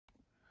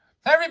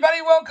Hey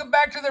everybody, welcome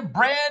back to the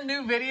brand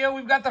new video.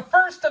 We've got the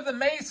first of the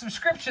May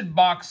subscription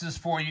boxes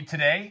for you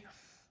today.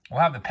 We'll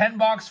have the Penn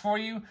box for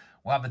you.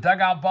 We'll have the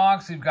dugout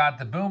box. We've got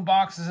the boom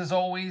boxes as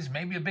always,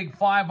 maybe a big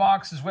fly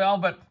box as well.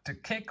 But to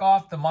kick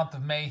off the month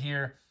of May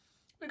here,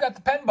 we got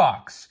the Penn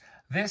box.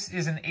 This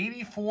is an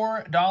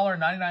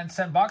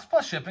 $84.99 box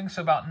plus shipping,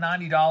 so about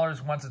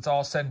 $90 once it's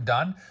all said and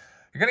done.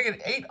 You're going to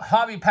get 8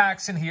 hobby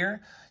packs in here.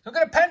 You'll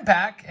get a Penn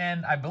pack,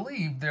 and I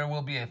believe there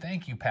will be a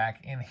thank you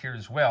pack in here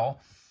as well.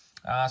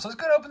 So let's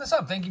go and open this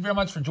up. Thank you very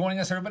much for joining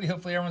us, everybody.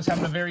 Hopefully everyone's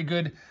having a very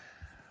good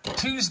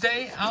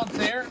Tuesday out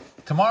there.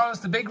 Tomorrow's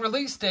the big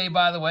release day,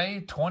 by the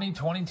way.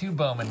 2022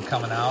 Bowman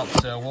coming out.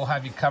 So we'll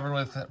have you covered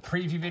with a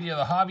preview video of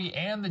the hobby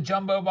and the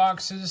jumbo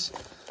boxes.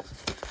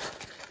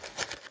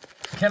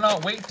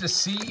 Cannot wait to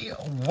see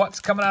what's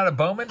coming out of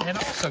Bowman, and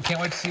also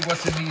can't wait to see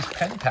what's in these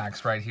Penn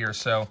packs right here.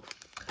 So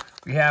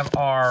we have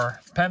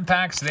our Penn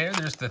packs there.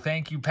 There's the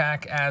thank you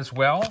pack as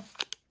well.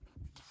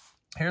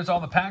 Here's all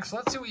the packs.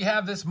 Let's see what we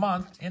have this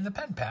month in the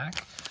Penn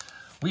pack.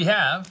 We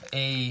have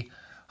a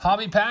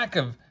hobby pack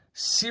of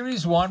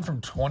Series 1 from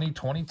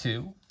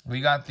 2022. We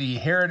got the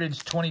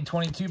Heritage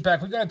 2022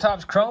 pack. We got a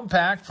Topps Chrome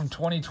pack from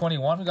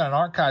 2021. We got an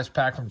Archives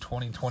pack from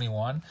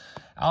 2021.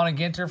 Allen and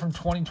Ginter from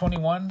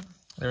 2021.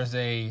 There's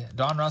a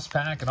Don Russ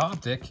pack, an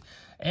Optic.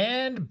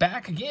 And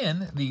back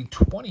again, the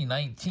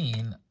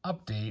 2019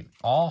 update,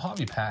 all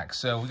hobby packs.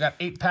 So we got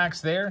 8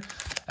 packs there.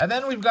 And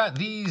then we've got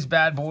these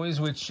bad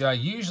boys, which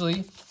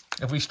usually,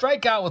 if we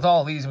strike out with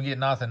all of these and we get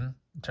nothing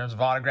in terms of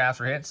autographs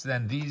or hits,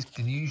 then these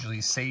can usually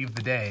save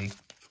the day.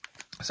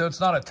 So it's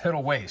not a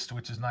total waste,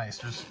 which is nice.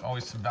 There's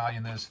always some value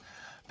in those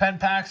Penn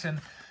packs. And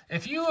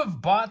if you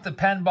have bought the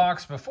Penn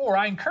box before,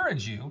 I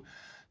encourage you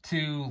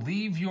to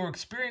leave your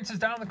experiences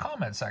down in the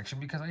comment section,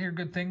 because I hear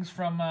good things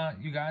from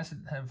you guys that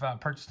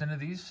have purchased into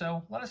these.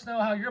 So let us know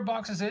how your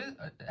boxes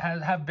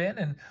have been.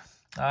 And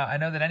I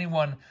know that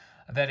anyone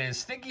that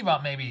is thinking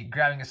about maybe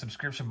grabbing a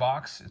subscription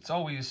box, it's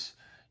always,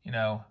 you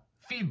know,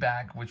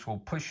 feedback which will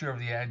push you over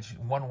the edge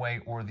one way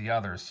or the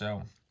other.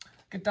 So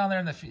get down there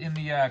in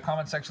the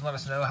comment section. Let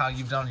us know how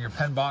you've done your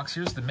Penn box.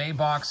 Here's the May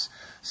box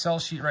sell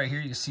sheet right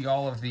here. You see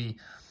all of the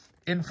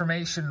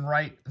information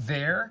right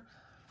there.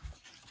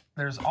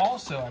 There's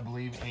also, I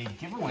believe, a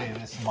giveaway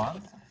this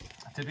month.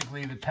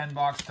 Typically, the Penn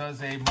box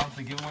does a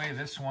monthly giveaway.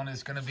 This one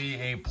is going to be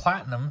a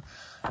Platinum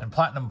and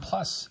Platinum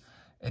Plus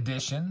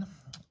edition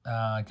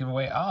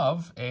giveaway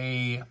of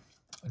a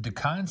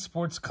Deccan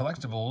Sports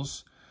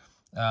Collectibles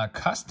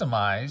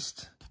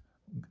customized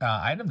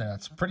item there.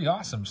 That's pretty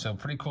awesome. So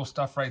pretty cool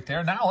stuff right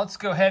there. Now let's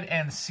go ahead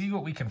and see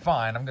what we can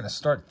find. I'm going to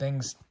start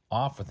things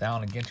off with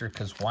Allen and Ginter,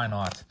 because why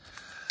not?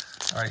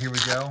 All right, here we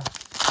go.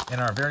 In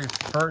our very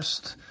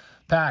first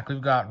pack,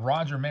 we've got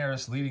Roger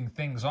Maris leading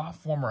things off,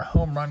 former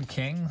home run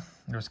king.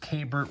 There's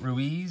K-Bert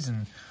Ruiz,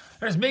 and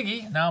there's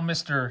Miggy, now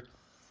Mr.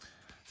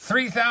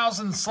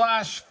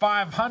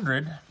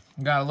 3000/500.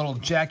 We got a little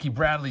Jackie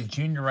Bradley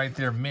Jr. right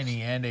there,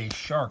 mini, and a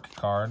shark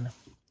card,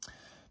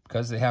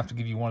 because they have to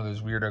give you one of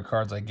those weirdo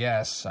cards, I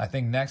guess. I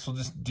think next we'll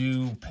just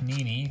do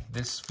Panini.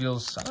 This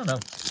feels, I don't know,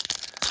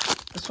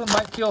 this one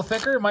might feel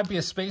thicker. It might be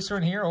a spacer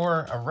in here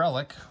or a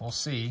relic. We'll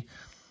see.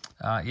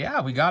 Yeah,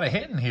 we got a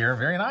hit in here.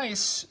 Very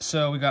nice.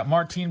 So we got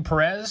Martin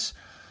Perez,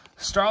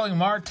 Starling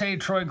Marte,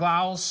 Troy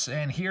Glaus,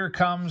 and here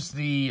comes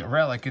the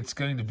relic. It's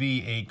going to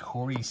be a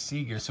Corey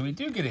Seager. So we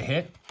do get a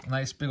hit.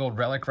 Nice big old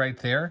relic right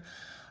there.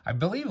 I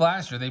believe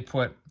last year they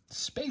put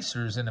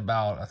spacers in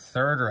about a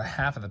third or a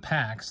half of the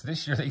packs.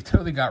 This year they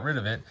totally got rid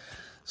of it.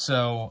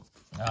 So,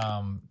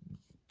 I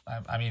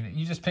mean,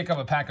 you just pick up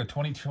a pack of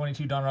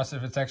 2022 Don Russ.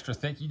 If it's extra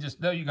thick, you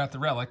just know you got the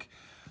relic.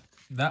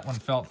 That one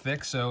felt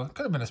thick, so it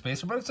could have been a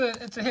spacer, but it's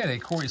a hit, a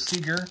Corey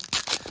Seager.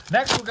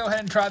 Next, we'll go ahead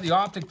and try the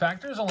Optic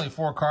pack. There's only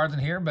 4 cards in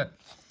here, but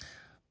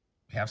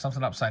we have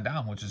something upside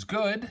down, which is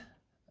good.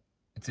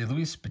 It's a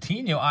Luis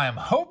Patino. I am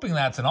hoping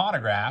that's an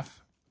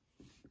autograph.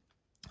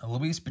 A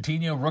Luis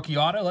Patino rookie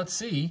auto. Let's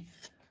see.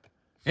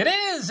 It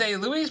is a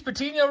Luis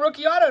Patino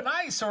rookie auto.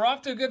 Nice. So we're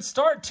off to a good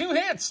start. 2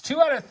 hits.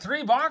 2 out of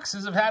 3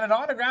 boxes have had an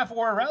autograph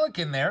or a relic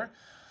in there.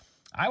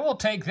 I will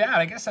take that.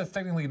 I guess that's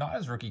technically not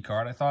his rookie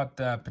card. I thought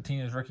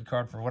Patino's rookie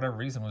card, for whatever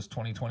reason, was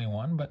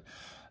 2021. But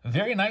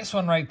very nice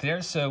one right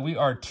there. So we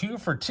are 2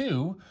 for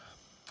 2.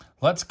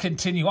 Let's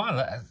continue on.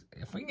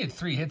 If we can get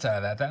 3 hits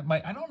out of that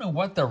might... I don't know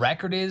what the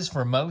record is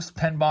for most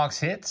Penn box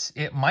hits.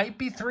 It might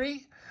be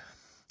 3.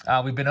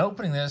 We've been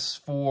opening this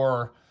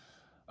for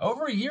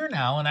over a year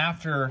now, and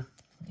after,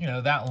 you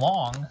know, that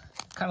long,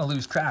 kind of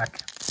lose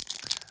track.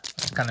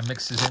 It kind of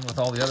mixes in with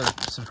all the other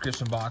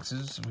subscription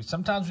boxes.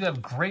 Sometimes we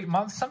have great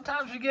months.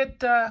 Sometimes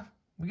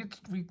we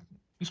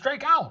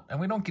strike out and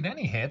we don't get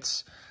any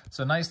hits.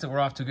 So nice that we're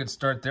off to a good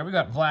start there. We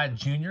got Vlad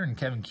Jr. and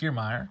Kevin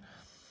Kiermaier.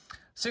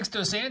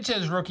 Sixto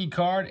Sanchez rookie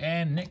card,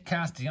 and Nick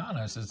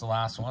Castellanos is the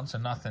last one, so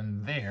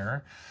nothing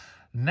there.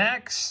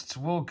 Next,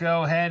 we'll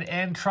go ahead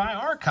and try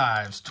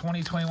Archives,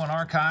 2021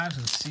 Archives,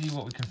 and see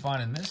what we can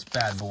find in this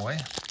bad boy.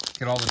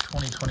 Get all the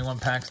 2021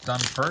 packs done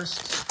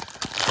first.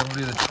 Then we'll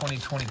do the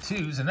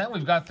 2022s, and then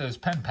we've got those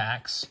Penn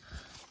packs.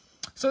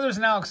 So there's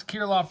an Alex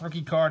Kirilloff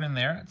rookie card in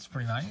there. It's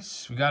pretty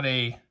nice. We got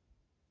a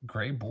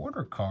gray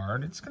border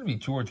card. It's going to be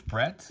George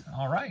Brett.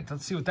 All right,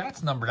 let's see what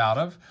that's numbered out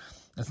of.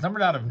 It's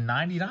numbered out of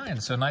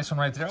 99, so nice one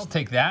right there. I'll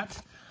take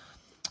that.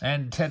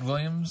 And Ted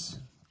Williams,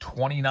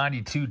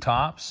 2092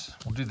 tops.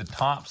 We'll do the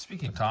tops.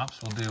 Speaking of tops,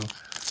 we'll do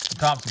the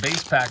tops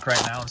base pack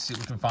right now and see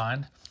what we can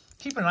find.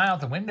 Keep an eye out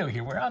the window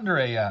here. We're under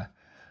a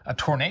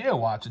tornado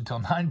watch until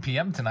 9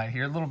 p.m. tonight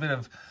here. A little bit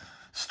of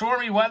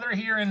stormy weather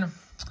here in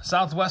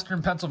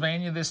southwestern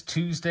Pennsylvania this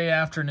Tuesday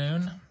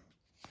afternoon.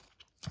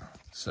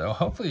 So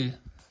hopefully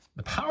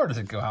the power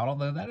doesn't go out,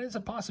 although that is a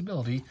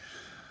possibility.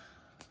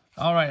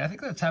 All right, I think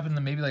that's happened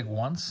maybe like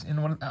once in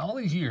all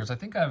these years. I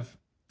think I've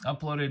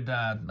uploaded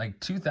like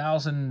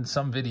 2,000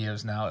 some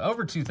videos now.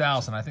 Over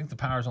 2,000. I think the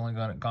power's only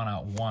gone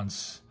out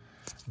once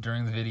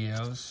during the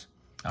videos.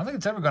 I don't think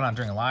it's ever gone out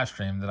during a live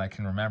stream that I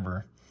can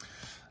remember.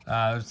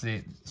 There's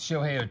the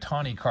Shohei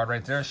Ohtani card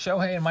right there.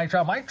 Shohei and Mike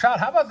Trout. Mike Trout,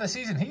 how about the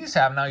season he's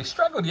having? Now, he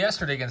struggled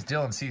yesterday against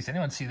Dylan Cease.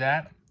 Anyone see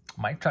that?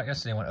 Mike Trout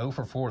yesterday went 0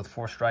 for 4 with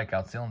 4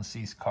 strikeouts. Dylan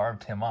Cease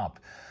carved him up.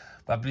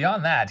 But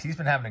beyond that, he's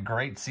been having a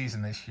great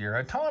season this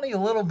year. Ohtani a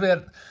little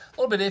bit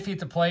iffy at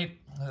the plate.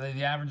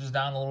 The average is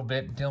down a little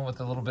bit, dealing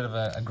with a little bit of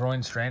a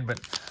groin strain, but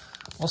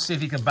we'll see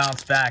if he can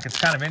bounce back. It's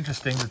kind of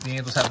interesting that the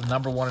Angels have the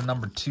 #1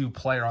 and #2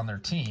 player on their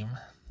team,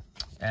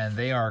 and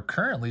they are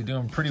currently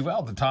doing pretty well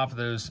at the top of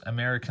those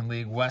American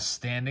League West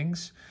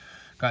standings.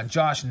 Got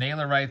Josh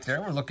Naylor right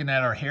there. We're looking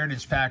at our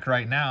Heritage pack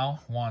right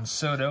now. Juan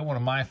Soto, one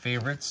of my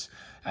favorites.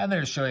 And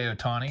there's Shohei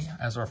Ohtani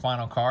as our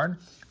final card.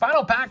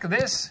 Final pack of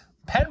this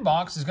Penn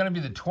box is going to be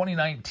the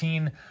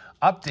 2019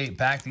 update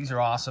pack. These are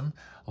awesome.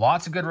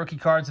 Lots of good rookie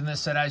cards in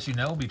this set, as you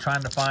know. We'll be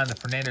trying to find the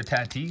Fernando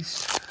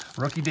Tatis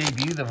rookie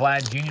debut, the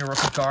Vlad Jr.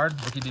 rookie card.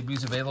 Rookie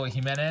debuts of Eloy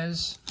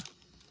Jimenez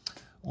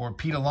or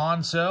Pete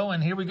Alonso.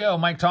 And here we go.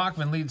 Mike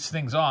Tauchman leads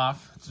things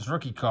off. It's his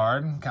rookie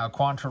card. Cal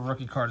Quantrill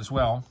rookie card as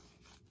well.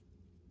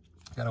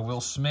 Got a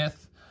Will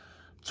Smith,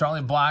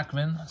 Charlie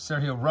Blackmon,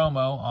 Sergio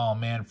Romo. Oh,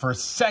 man, for a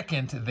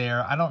second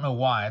there, I don't know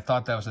why. I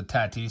thought that was a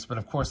Tatis, but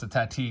of course the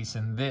Tatis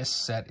in this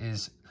set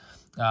is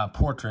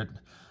portrait,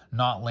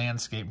 not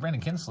landscape.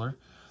 Brandon Kinsler.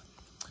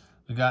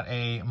 We got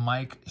a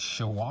Mike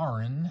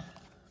Shawarin.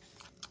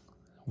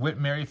 Whit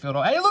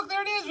Merrifield. Hey, look,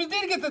 there it is. We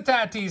did get the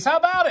Tatis. How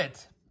about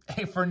it?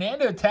 A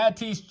Fernando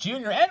Tatis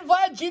Jr. and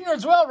Vlad Jr.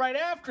 as well right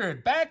after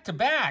it. Back to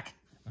back.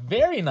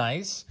 Very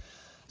nice.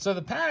 So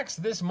the packs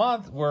this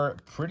month were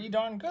pretty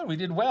darn good. We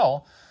did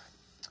well.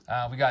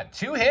 We got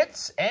 2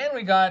 hits, and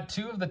we got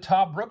 2 of the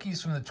top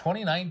rookies from the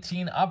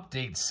 2019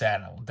 update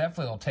set.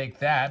 Definitely will take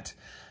that.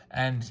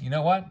 And you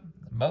know what?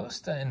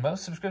 In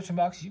most subscription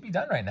boxes, you'd be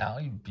done right now.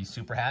 You'd be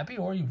super happy,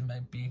 or you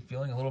might be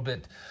feeling a little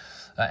bit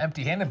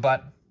empty-handed,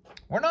 but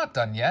we're not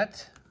done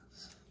yet.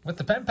 With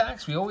the Penn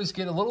packs, we always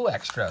get a little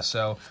extra.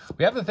 So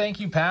we have the thank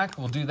you pack.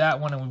 We'll do that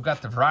one, and we've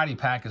got the variety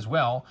pack as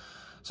well.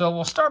 So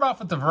we'll start off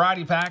with the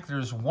variety pack.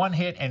 There's 1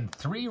 hit and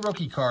 3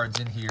 rookie cards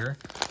in here.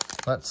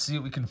 Let's see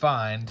what we can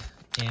find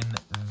in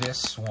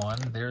this one.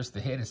 There's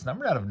the hit. It's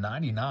numbered out of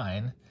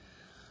 99.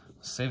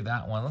 Let's save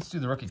that one. Let's do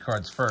the rookie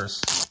cards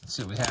first. Let's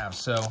see what we have.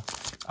 So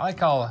I like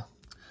how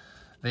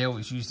they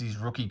always use these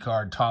rookie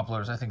card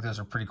topplers. I think those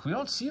are pretty cool. You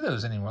don't see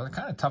those anymore. They're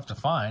kind of tough to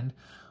find.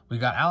 We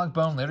got Alec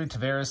Bohm, Larry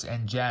Taveras,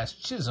 and Jazz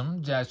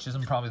Chisholm. Jazz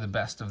Chisholm probably the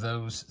best of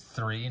those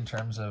 3 in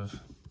terms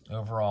of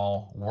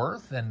overall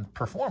worth and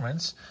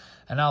performance.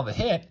 And now the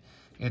hit,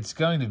 it's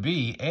going to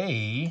be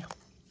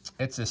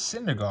it's a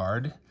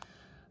Syndergaard,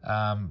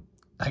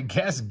 I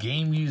guess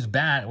game-used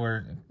bat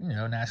where, you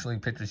know, National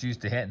League pitchers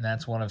used to hit, and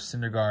that's one of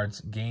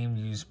Syndergaard's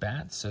game-used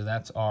bats. So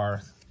that's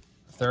our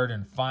 3rd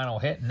and final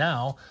hit.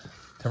 Now,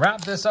 to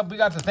wrap this up, we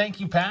got the thank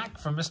you pack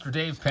from Mr.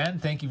 Dave Penn.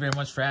 Thank you very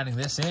much for adding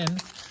this in.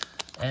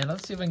 And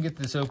let's see if I can get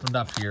this opened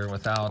up here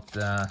without,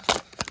 there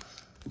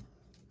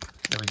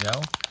we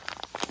go.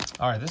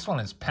 All right, this one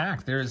is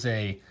packed. There's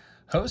a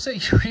Jose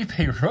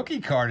Uribe rookie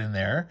card in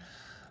there.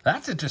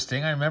 That's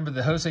interesting. I remember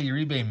the Jose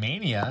Uribe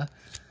mania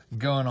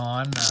going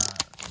on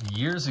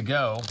years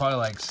ago, probably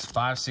like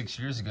 5-6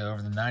 years ago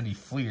over the 90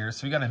 Fleer.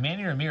 So we got a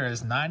Manny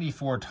Ramirez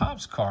 94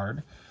 Topps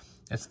card.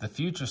 It's the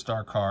Future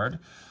Star card.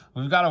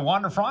 We've got a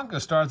Wander Franco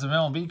Stars of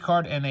MLB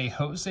card and a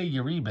Jose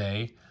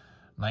Uribe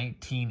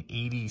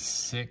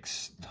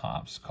 1986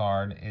 Topps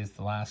card is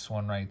the last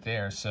one right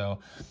there. So,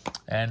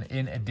 and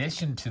in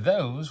addition to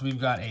those, we've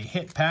got a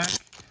hit pack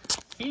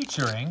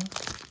featuring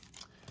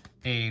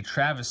a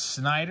Travis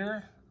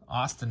Snyder,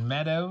 Austin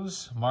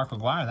Meadows, Mark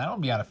McGwire. That'll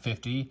be out of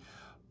 50.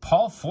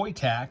 Paul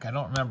Foytak, I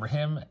don't remember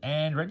him,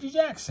 and Reggie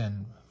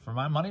Jackson. For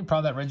my money,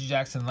 probably that Reggie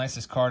Jackson, the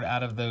nicest card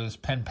out of those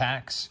Penn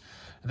packs.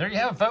 And there you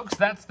have it, folks.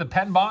 That's the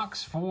Penn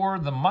box for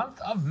the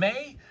month of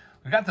May.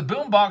 We got the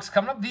boom box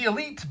coming up, the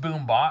Elite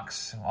boom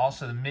box,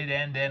 also the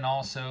mid-end, and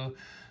also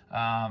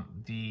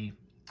the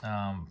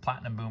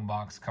Platinum boom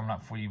box coming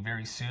up for you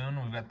very soon.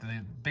 We've got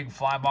the big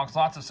fly box,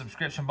 lots of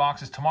subscription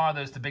boxes. Tomorrow,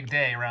 there's the big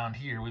day around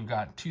here. We've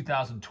got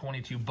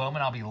 2022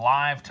 Bowman. I'll be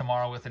live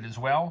tomorrow with it as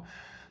well.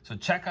 So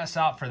check us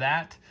out for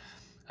that.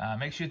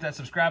 Make sure you hit that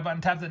subscribe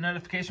button, tap the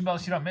notification bell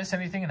so you don't miss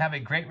anything, and have a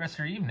great rest of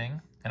your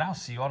evening. And I'll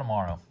see you all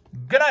tomorrow.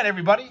 Good night,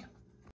 everybody.